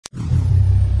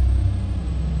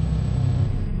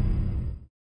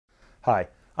Hi,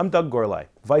 I'm Doug Gourlay,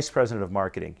 Vice President of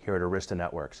Marketing here at Arista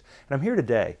Networks, and I'm here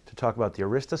today to talk about the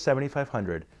Arista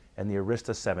 7500 and the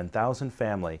Arista 7000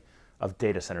 family of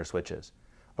data center switches.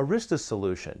 Arista's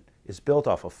solution is built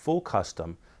off of full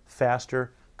custom,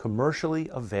 faster, commercially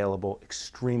available,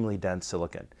 extremely dense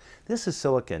silicon. This is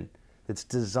silicon that's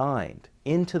designed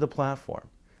into the platform.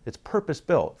 It's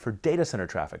purpose-built for data center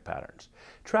traffic patterns.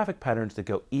 Traffic patterns that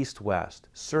go east-west,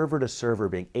 server to server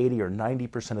being 80 or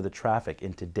 90% of the traffic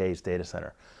in today's data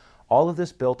center. All of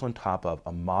this built on top of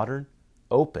a modern,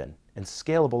 open, and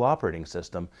scalable operating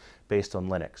system based on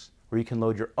Linux, where you can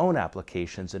load your own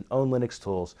applications and own Linux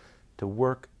tools to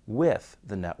work with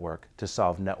the network to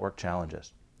solve network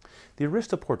challenges. The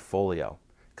Arista portfolio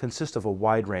consists of a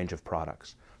wide range of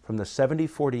products, from the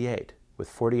 7048 with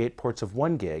 48 ports of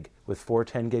 1 gig with 4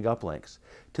 10 gig uplinks,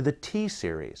 to the T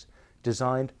series,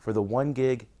 designed for the 1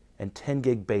 gig and 10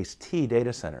 gig base T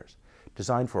data centers,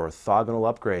 designed for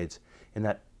orthogonal upgrades in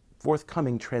that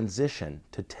forthcoming transition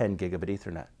to 10 gigabit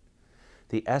Ethernet.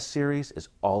 The S series is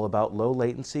all about low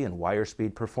latency and wire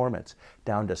speed performance,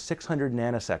 down to 600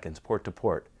 nanoseconds port to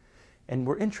port. And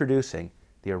we're introducing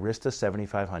the Arista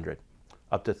 7500,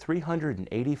 up to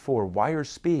 384 wire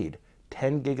speed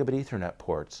 10 gigabit Ethernet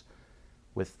ports,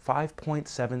 with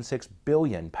 5.76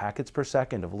 billion packets per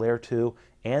second of layer 2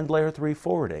 and layer 3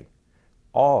 forwarding,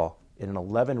 all in an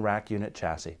 11 rack unit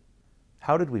chassis.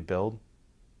 How did we build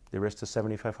the Arista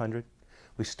 7500?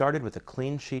 We started with a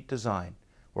clean sheet design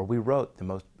where we wrote the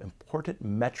most important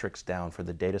metrics down for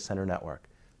the data center network: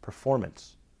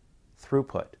 performance,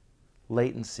 throughput,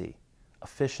 latency,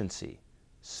 efficiency,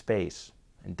 space,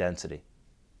 and density.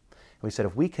 And we said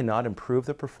if we cannot improve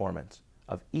the performance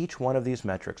of each one of these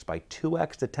metrics by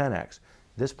 2x to 10x,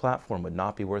 this platform would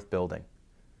not be worth building.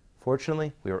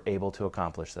 Fortunately, we were able to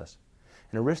accomplish this.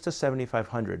 An Arista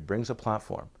 7500 brings a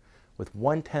platform with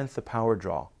 1/10 the power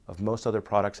draw of most other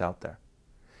products out there.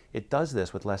 It does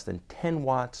this with less than 10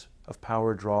 watts of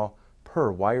power draw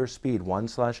per wire speed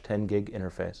 1/10 gig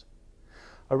interface.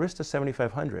 Arista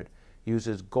 7500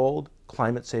 uses gold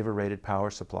climate saver rated power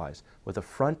supplies with a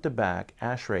front to back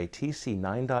ASHRAE TC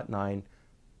 9.9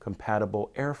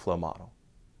 compatible airflow model.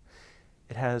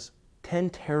 It has 10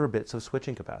 terabits of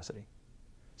switching capacity,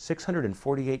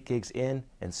 648 gigs in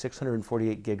and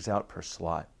 648 gigs out per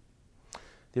slot.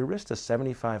 The Arista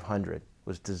 7500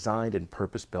 was designed and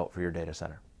purpose-built for your data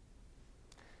center.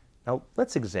 Now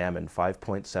let's examine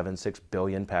 5.76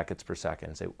 billion packets per second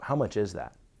and say, how much is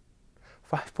that?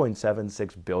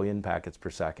 5.76 billion packets per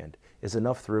second is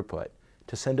enough throughput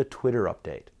to send a Twitter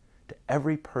update to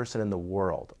every person in the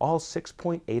world, all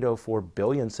 6.804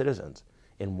 billion citizens,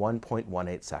 in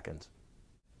 1.18 seconds.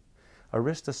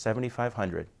 Arista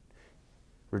 7500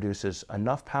 reduces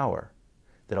enough power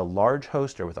that a large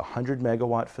hoster with a 100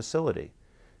 megawatt facility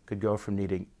could go from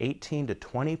needing 18 to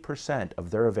 20% of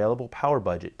their available power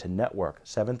budget to network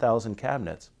 7,000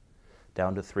 cabinets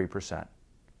down to 3%.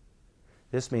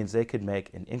 This means they could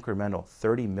make an incremental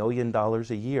 $30 million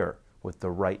a year with the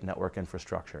right network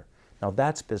infrastructure. Now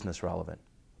that's business relevant.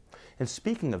 And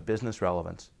speaking of business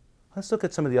relevance, let's look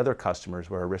at some of the other customers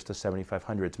where Arista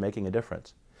 7500 is making a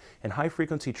difference. In high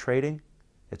frequency trading,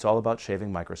 it's all about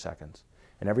shaving microseconds.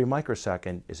 And every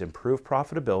microsecond is improved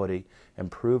profitability,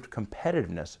 improved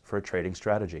competitiveness for a trading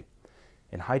strategy.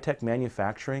 In high-tech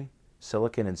manufacturing,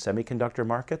 silicon and semiconductor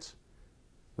markets,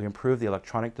 we improve the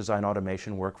electronic design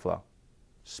automation workflow,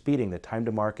 speeding the time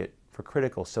to market for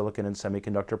critical silicon and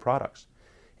semiconductor products.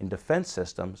 In defense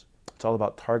systems, it's all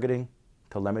about targeting,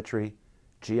 telemetry,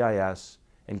 GIS,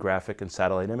 and graphic and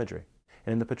satellite imagery.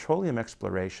 And in the petroleum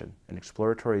exploration and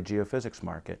exploratory geophysics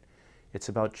market, it's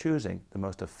about choosing the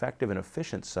most effective and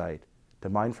efficient site to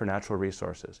mine for natural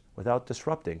resources without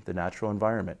disrupting the natural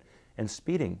environment and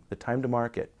speeding the time to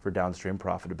market for downstream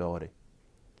profitability.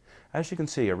 As you can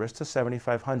see, Arista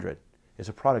 7500 is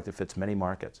a product that fits many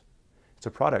markets. It's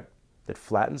a product that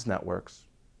flattens networks,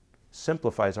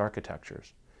 simplifies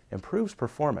architectures, improves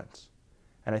performance,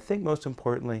 and I think most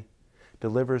importantly,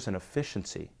 delivers an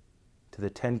efficiency to the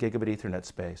 10 gigabit Ethernet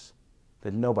space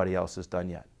that nobody else has done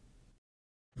yet.